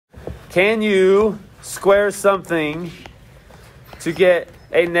Can you square something to get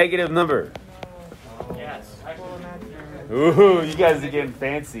a negative number? Yes. Ooh, you guys are getting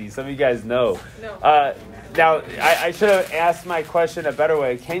fancy. Some of you guys know. Now, I should have asked my question a better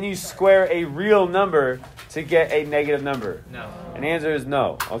way. Can you square a real number to get a negative number? No. And the answer is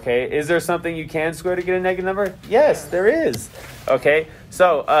no. Okay. Is there something you can square to get a negative number? Yes, there is. Okay.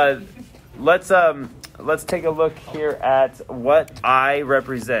 So let's take a look here at what I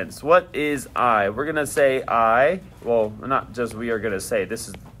represents. What is I? We're gonna say I. Well, not just we are gonna say. This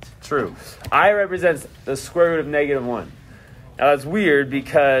is true. I represents the square root of -1. Now that's weird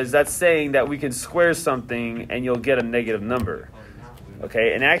because that's saying that we can square something and you'll get a negative number.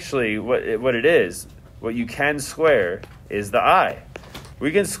 Okay, and actually what it is, what you can square is the I.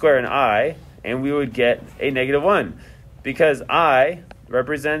 We can square an I and we would get a -1 because I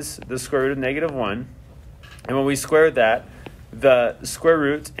represents the square root of -1. And when we square that, the square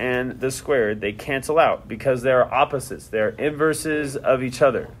root and the squared, they cancel out because they are opposites. They're inverses of each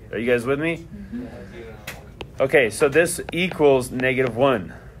other. Are you guys with me? Okay, so this equals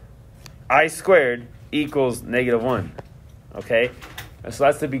 -1. I squared equals -1. Okay, so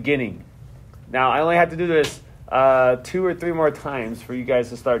that's the beginning. Now, I only have to do this 2 or 3 more times for you guys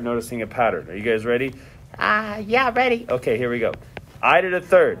to start noticing a pattern. Are you guys ready? Yeah, ready. Okay, here we go. I to the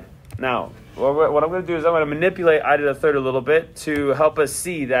third. Now, what I'm going to do is I'm going to manipulate I to the third a little bit to help us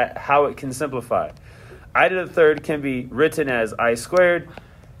see that how it can simplify. I to the third can be written as I squared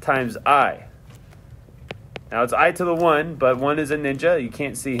times I. Now, it's I to the 1, but 1 is a ninja. You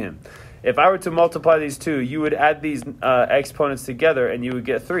can't see him. If I were to multiply these two, you would add these exponents together and you would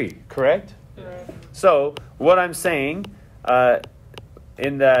get 3, correct? Correct. So, what I'm saying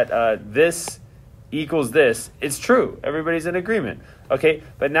in that this equals this, it's true. Everybody's in agreement. Okay,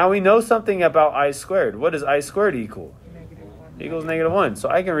 but now we know something about I squared. What does I squared equal? -1. Equals -1. So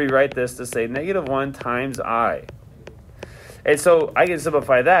I can rewrite this to say -1 times I. And so I can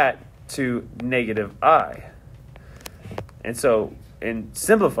simplify that to -I. And so in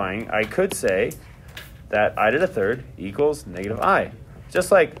simplifying, I could say that I to the third equals -I.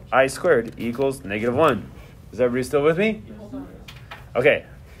 Just like I squared equals -1. Is everybody still with me? Okay,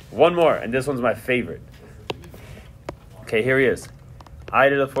 one more, and this one's my favorite. Okay, here he is. I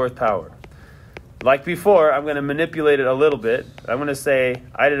to the 4th power. Like before, I'm going to manipulate it a little bit. I'm going to say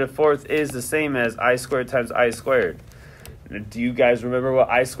I to the 4th is the same as I squared times I squared. Do you guys remember what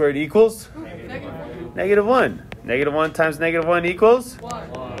I squared equals? -1. -1 times -1 equals?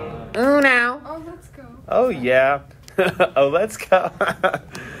 1. Now. Oh, let's go. Oh, yeah. Oh, let's go.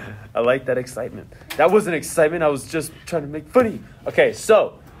 I like that excitement. That wasn't excitement. I was just trying to make funny. Okay,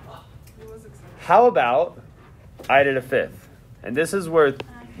 so how about I to the 5th? And this is where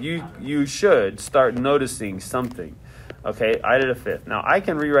you should start noticing something. Okay, I to the 5th. Now, I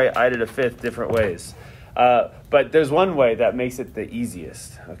can rewrite I to the 5th different ways. But there's one way that makes it the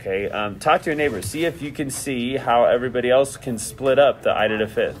easiest. Okay, talk to your neighbors. See if you can see how everybody else can split up the I to the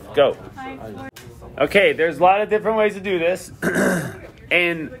 5th. Go. Okay, there's a lot of different ways to do this.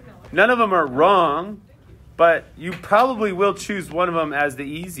 And none of them are wrong, but you probably will choose one of them as the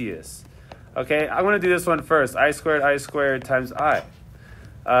easiest. Okay, I'm going to do this one first. I squared times I.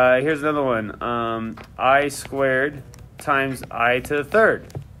 Here's another one. I squared times I to the 3rd.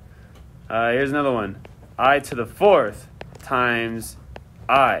 Here's another one. I to the 4th times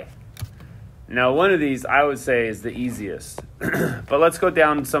I. Now, one of these I would say is the easiest. But let's go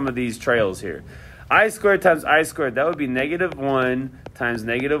down some of these trails here. I squared times I squared. That would be -1 times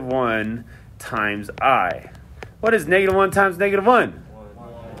 -1 times I. What is -1 times -1?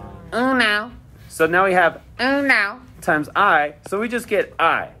 Now. So now we have now times I. So we just get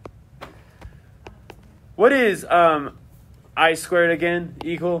I. What is I squared again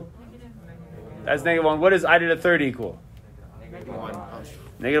equal? That's -1. What is I to the 3rd equal?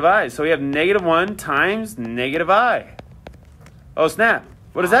 -I. So we have -1 times -I. Oh, snap.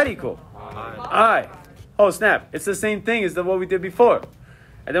 What does that equal? I. Oh, snap. It's the same thing as what we did before.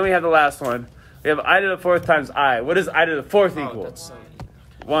 And then we have the last one. We have I to the 4th times I. What does I to the 4th equal?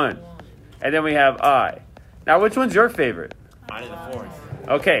 1. And then we have I. Now, which one's your favorite? I to the 4th.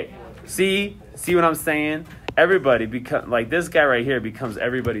 Okay. See what I'm saying? Everybody like this guy right here becomes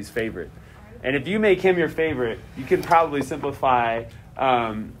everybody's favorite. And if you make him your favorite, you can probably simplify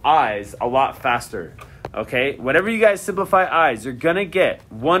I's a lot faster. Okay? Whenever you guys simplify I's, you're going to get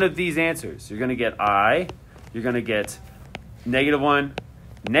one of these answers. You're going to get I, you're going to get -1,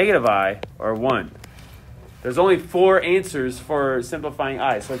 -I, or 1. There's only 4 answers for simplifying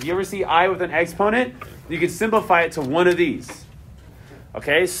I. So if you ever see I with an exponent, you can simplify it to one of these.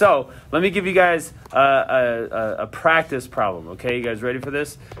 Okay, so let me give you guys a practice problem. Okay, you guys ready for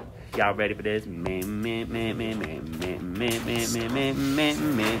this? Y'all ready for this?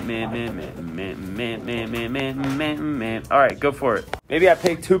 All right, go for it. Maybe I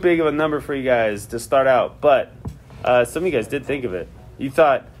picked too big of a number for you guys to start out, but some of you guys did think of it. You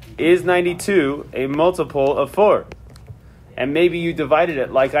thought, is 92 a multiple of 4? And maybe you divided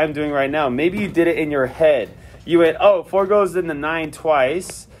it like I'm doing right now. Maybe you did it in your head. You went, 4 goes into 9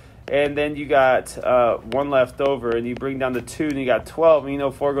 twice. And then you got 1 left over, and you bring down the 2, and you got 12, and you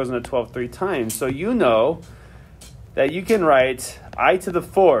know 4 goes into 12 3 times. So you know that you can write I to the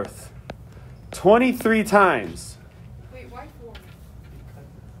 4th 23 times. Wait, why 4?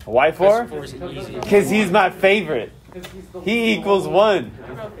 Why 4? Because Because he's my favorite. He equals 1.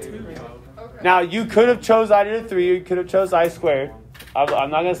 Now, you could have chose I to the 3, or you could have chose I squared. I'm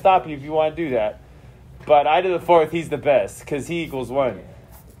not going to stop you if you want to do that. But I to the 4th, he's the best, because he equals 1.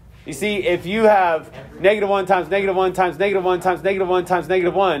 You see, if you have -1 times -1 times -1 times -1 times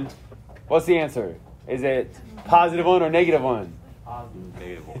 -1, what's the answer? Is it +1 or -1?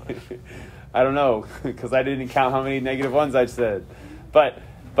 Negative 1. I don't know, because I didn't count how many -1s I said. But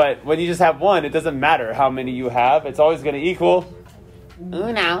when you just have 1, it doesn't matter how many you have. It's always going to equal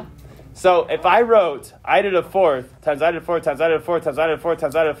uno. So if I wrote I to the 4th times I to the 4th times I to the 4th times I to the 4th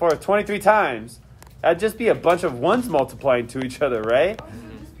times I to the 4th 23 times, that'd just be a bunch of 1s multiplying to each other, right?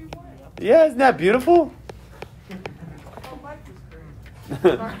 Yeah, isn't that beautiful?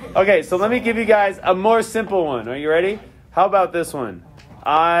 Okay, so let me give you guys a more simple one. Are you ready? How about this one?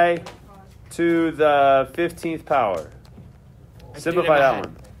 I to the 15th power. Simplify that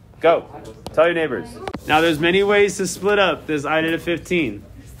one. Go. Tell your neighbors. Now, there's many ways to split up this I to the 15.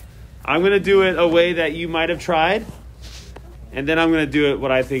 I'm going to do it a way that you might have tried. And then I'm going to do it what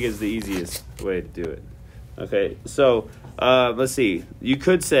I think is the easiest way to do it. Okay, so let's see. You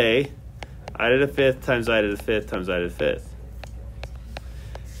could say I to the 5th times I to the 5th times I to the 5th.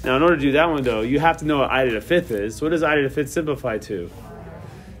 Now, in order to do that one, though, you have to know what I to the 5th is. What does I to the 5th simplify to?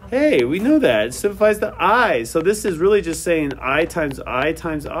 Hey, we know that. It simplifies to I. So this is really just saying I times I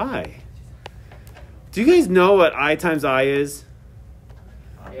times I. Do you guys know what I times I is?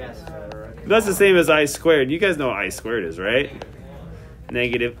 Yes. That's the same as I squared. You guys know what I squared is, right?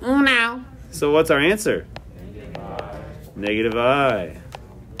 Negative uno. So what's our answer? Negative I.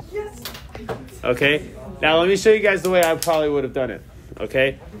 Okay, now let me show you guys the way I probably would have done it.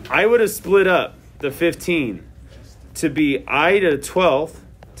 Okay, I would have split up the 15 to be I to the 12th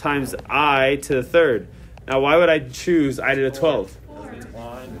times I to the 3rd. Now, why would I choose I to the 12th?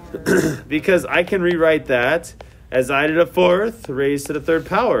 Because I can rewrite that as I to the 4th raised to the 3rd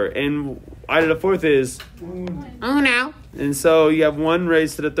power. And I to the 4th is uno. And so you have 1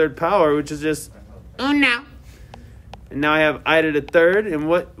 raised to the 3rd power, which is just uno. And now I have I to the 3rd. And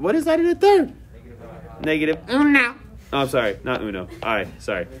what is I to the 3rd? Negative uno. Oh, I'm sorry. Not uno.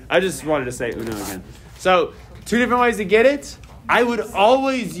 Sorry. I just wanted to say uno again. So, 2 different ways to get it. I would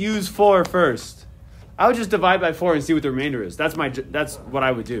always use 4 first. I would just divide by 4 and see what the remainder is. That's what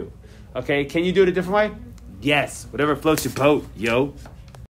I would do. Okay, can you do it a different way? Yes. Whatever floats your boat, yo.